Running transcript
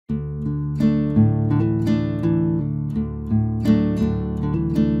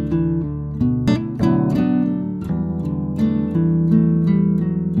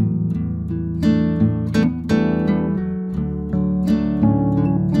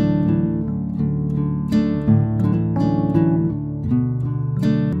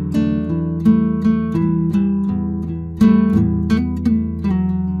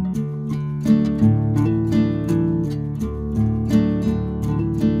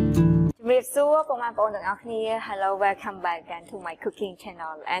Hello, welcome back again to my cooking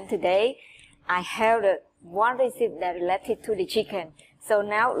channel. And today I have one recipe that related to the chicken. So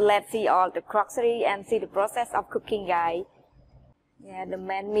now let's see all the grocery and see the process of cooking, guys. Yeah, the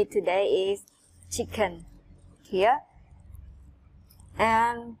main meat today is chicken here.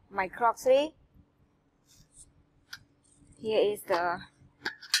 And my grocery, here is the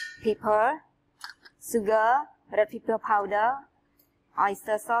pepper, sugar, red pepper powder,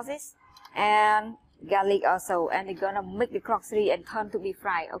 oyster sauces, and garlic also. And we're gonna make the grocery and turn to be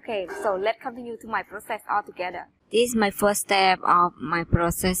fried. Okay, so let's continue to my process all together. This is my first step of my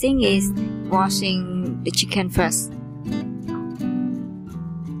processing is washing the chicken first.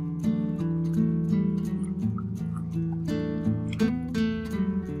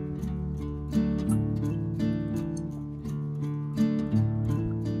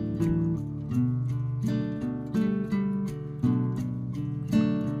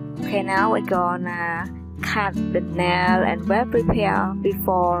 Okay, now we're gonna cut the nail and well prepare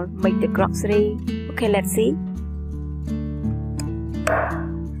before make the grocery. Okay, let's see.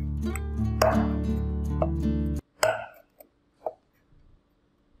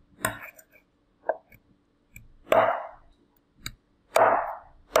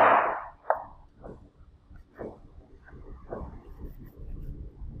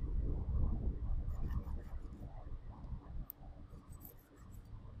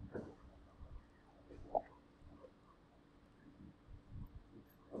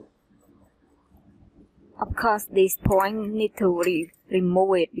 Of course, this point need to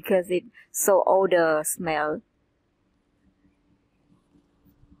remove it because it's so odor smell.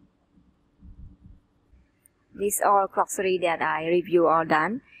 This all grocery that I review all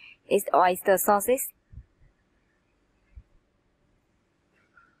done. Is oyster sauces,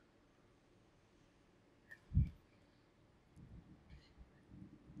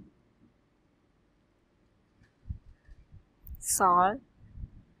 salt,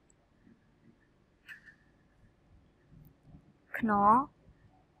 knorr,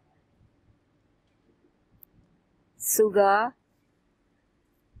 sugar,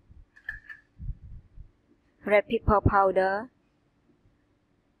 red pepper powder,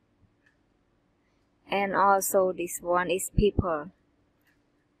 and also this one is pepper,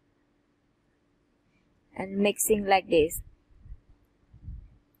 and mixing like this.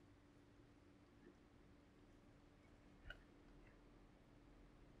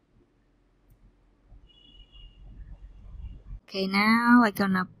 Okay, now I'm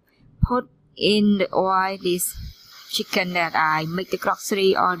gonna put in the oil this chicken that I make the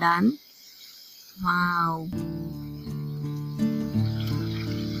grocery all done. Wow.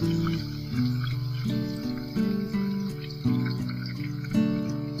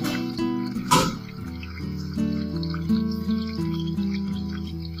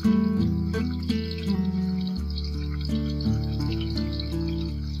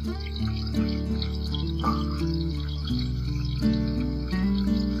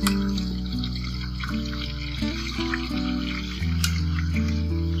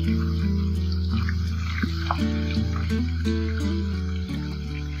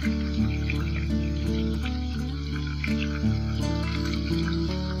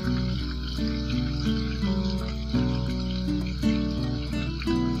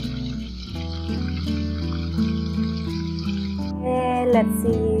 Let's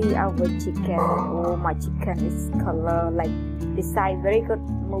see our chicken. Oh, my chicken is color like this side very good.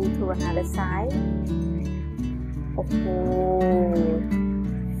 Move to another side. Oh,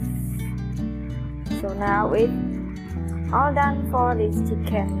 so now it's all done for this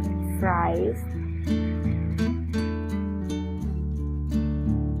chicken fries.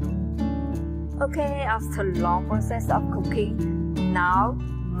 Okay, after long process of cooking, now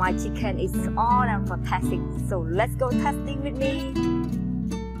my chicken is all done for testing. So let's go testing with me.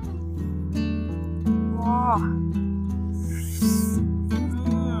 Wow.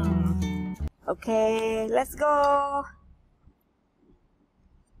 Okay, let's go.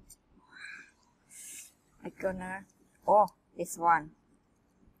 I'm gonna, oh, this one.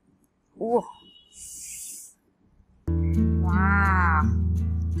 Ooh. Wow.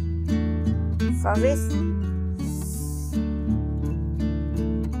 So this.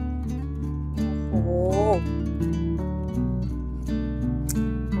 Oh.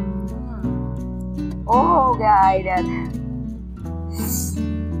 Oh, guys, that.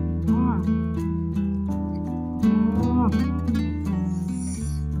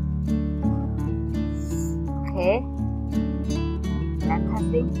 Okay. Let's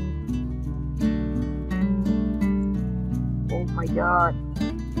testing. Oh my God.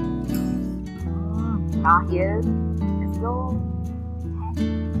 Not here. Let's go.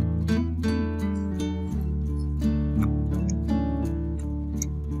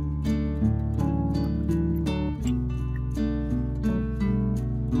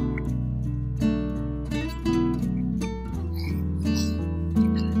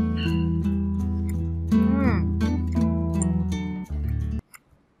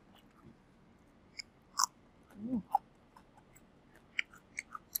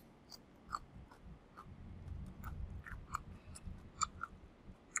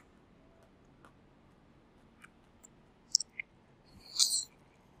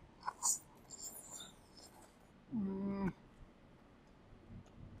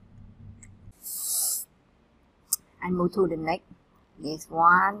 and move to the next. This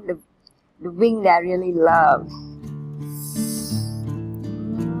one, the wing that I really love.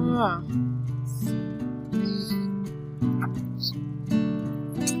 Oh.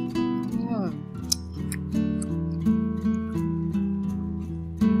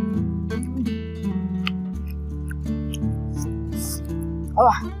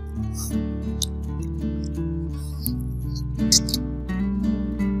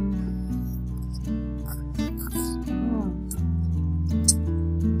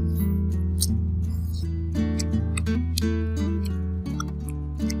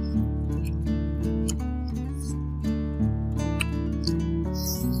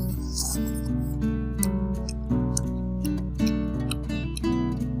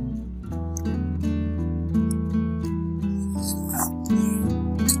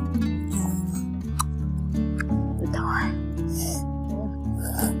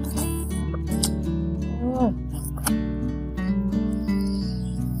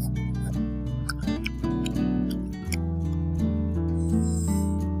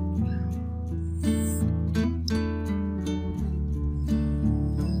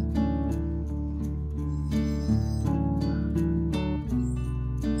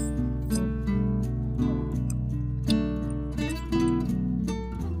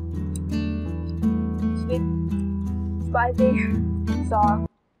 Spicy sauce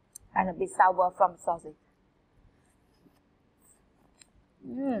and a bit sour from sausage.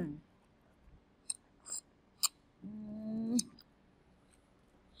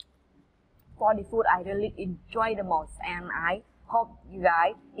 For the food I really enjoy the most, and I hope you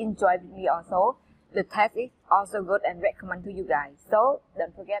guys enjoy with me also. The taste is also good and recommend to you guys. So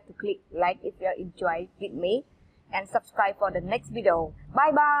don't forget to click like if you enjoy with me and subscribe for the next video.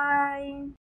 Bye bye.